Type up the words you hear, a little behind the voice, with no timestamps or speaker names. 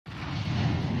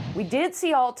We did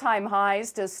see all-time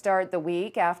highs to start the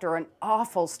week after an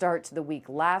awful start to the week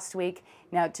last week.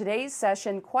 Now, today's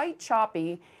session quite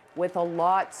choppy with a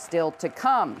lot still to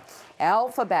come.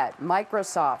 Alphabet,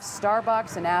 Microsoft,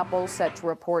 Starbucks, and Apple set to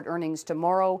report earnings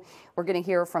tomorrow. We're going to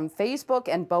hear from Facebook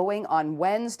and Boeing on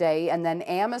Wednesday, and then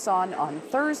Amazon on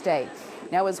Thursday.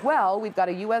 Now, as well, we've got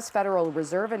a U.S. Federal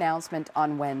Reserve announcement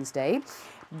on Wednesday.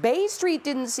 Bay Street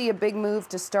didn't see a big move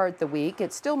to start the week.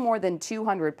 It's still more than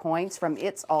 200 points from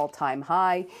its all-time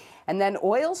high. And then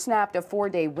oil snapped a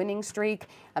 4-day winning streak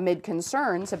amid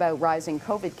concerns about rising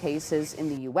COVID cases in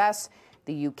the U.S.,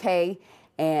 the UK,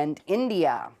 and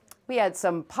India. We had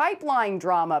some pipeline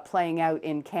drama playing out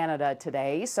in Canada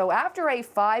today. So after a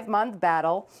 5-month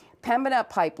battle, Pembina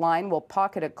Pipeline will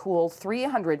pocket a cool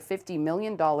 $350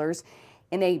 million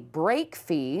in a break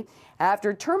fee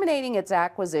after terminating its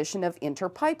acquisition of Inter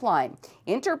Pipeline.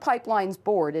 Inter Pipeline's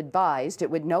board advised it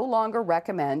would no longer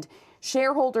recommend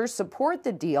shareholders support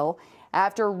the deal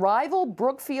after rival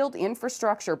Brookfield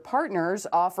Infrastructure Partners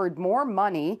offered more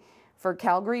money for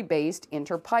Calgary-based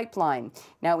Inter Pipeline.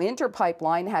 Now, Inter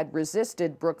Pipeline had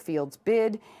resisted Brookfield's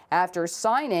bid after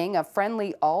signing a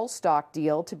friendly all-stock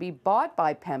deal to be bought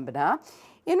by Pembina.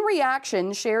 In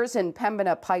reaction, shares in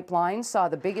Pembina Pipeline saw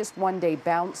the biggest one-day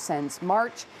bounce since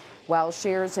March, while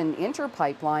shares in Inter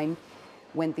Pipeline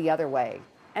went the other way.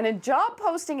 And a job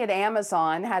posting at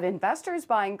Amazon had investors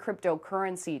buying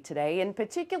cryptocurrency today, in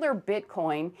particular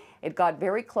Bitcoin. It got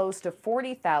very close to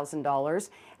 $40,000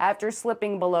 after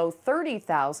slipping below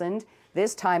 $30,000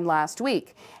 this time last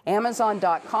week.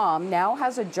 Amazon.com now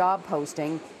has a job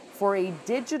posting for a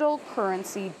digital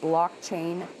currency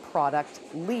blockchain product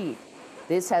lead.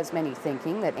 This has many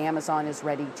thinking that Amazon is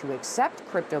ready to accept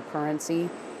cryptocurrency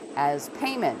as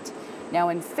payment. Now,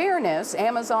 in fairness,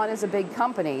 Amazon is a big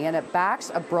company and it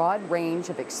backs a broad range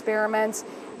of experiments,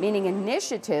 meaning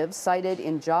initiatives cited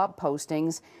in job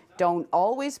postings don't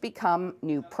always become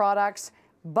new products.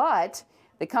 But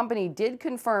the company did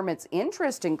confirm its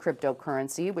interest in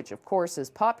cryptocurrency, which of course is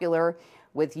popular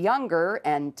with younger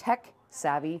and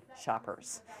tech-savvy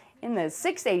shoppers. In the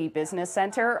 680 Business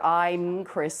Center, I'm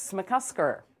Chris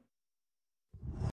McCusker.